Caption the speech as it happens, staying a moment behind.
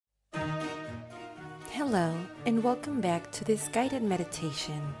Hello and welcome back to this guided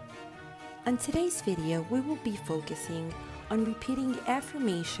meditation. On today's video, we will be focusing on repeating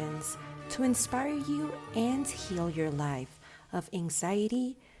affirmations to inspire you and heal your life of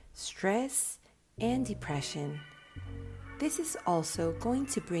anxiety, stress, and depression. This is also going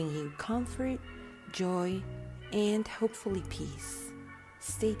to bring you comfort, joy, and hopefully peace.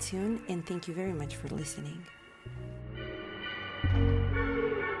 Stay tuned and thank you very much for listening.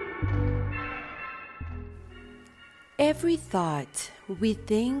 Every thought we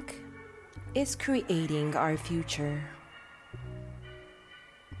think is creating our future.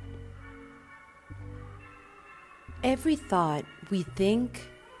 Every thought we think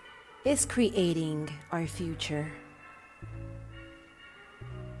is creating our future.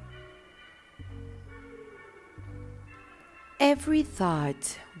 Every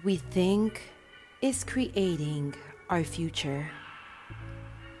thought we think is creating our future.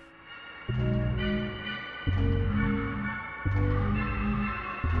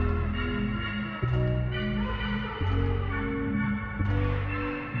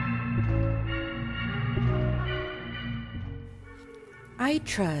 I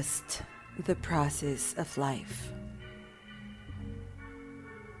trust the process of life.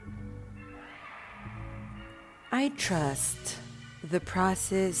 I trust the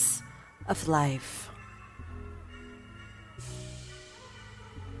process of life.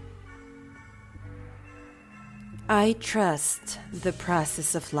 I trust the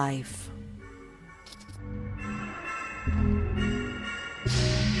process of life.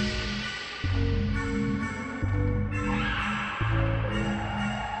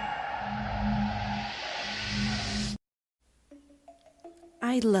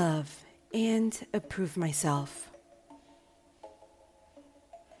 I love and approve myself.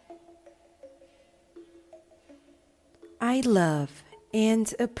 I love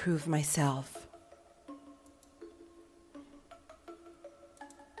and approve myself.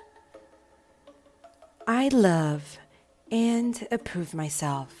 I love and approve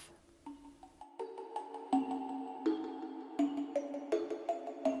myself.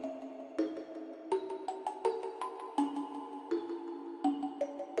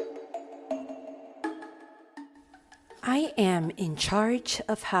 I am in charge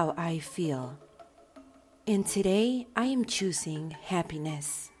of how I feel, and today I am choosing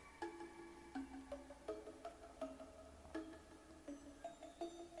happiness.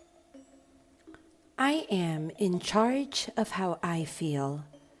 I am in charge of how I feel,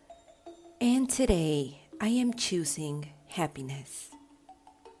 and today I am choosing happiness.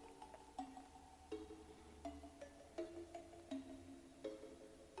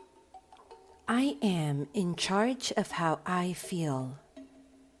 I am in charge of how I feel,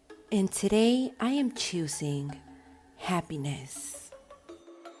 and today I am choosing happiness.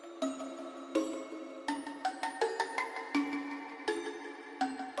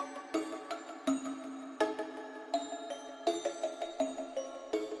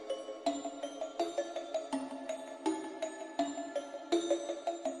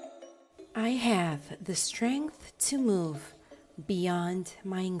 I have the strength to move beyond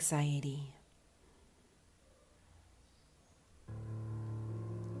my anxiety.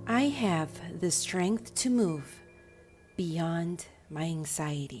 I have the strength to move beyond my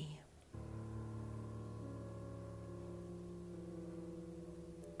anxiety.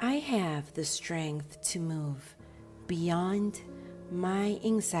 I have the strength to move beyond my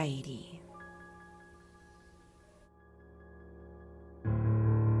anxiety.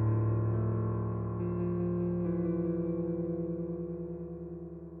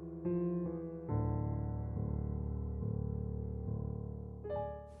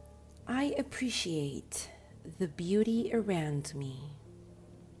 I appreciate the beauty around me.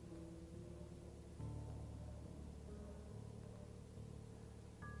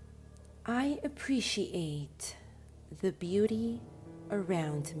 I appreciate the beauty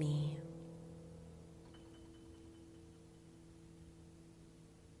around me.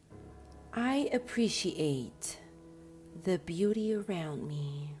 I appreciate the beauty around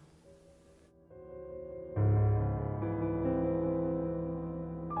me.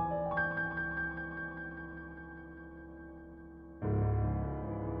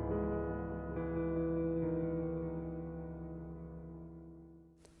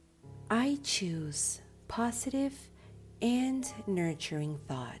 I choose positive and nurturing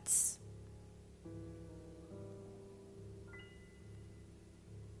thoughts.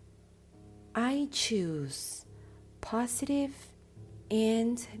 I choose positive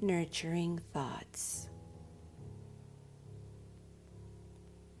and nurturing thoughts.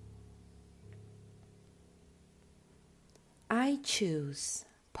 I choose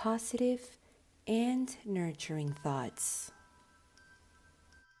positive and nurturing thoughts.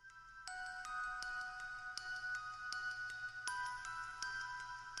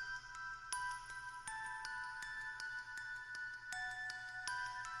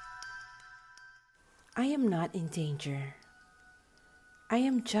 I am not in danger. I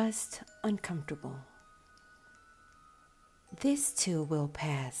am just uncomfortable. This too will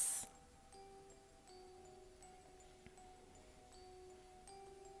pass.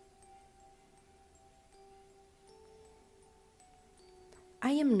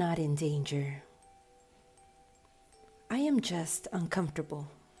 I am not in danger. I am just uncomfortable.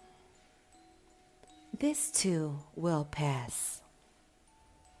 This too will pass.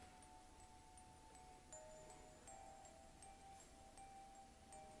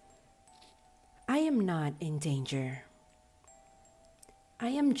 I am not in danger. I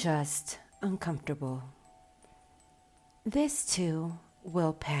am just uncomfortable. This too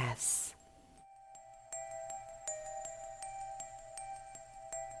will pass.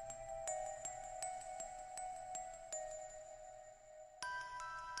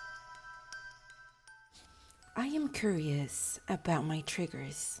 I am curious about my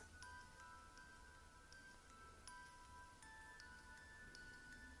triggers.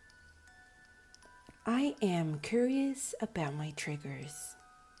 I am curious about my triggers.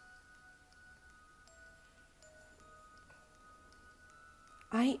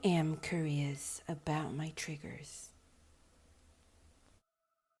 I am curious about my triggers.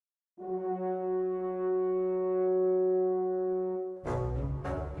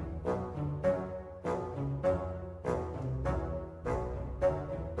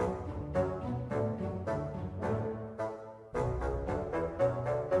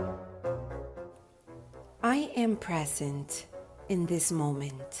 I am present in this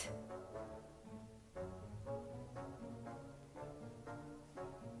moment.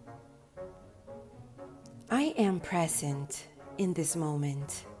 I am present in this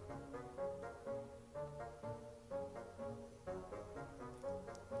moment.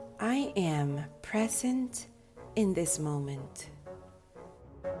 I am present in this moment.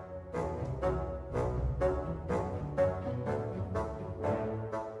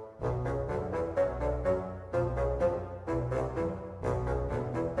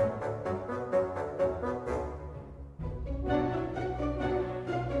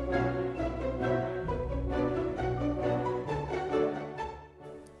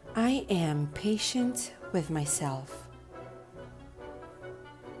 I am patient with myself.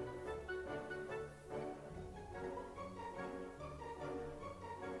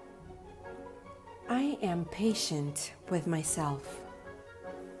 I am patient with myself.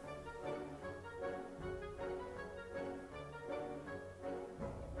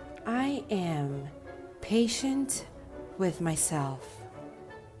 I am patient with myself.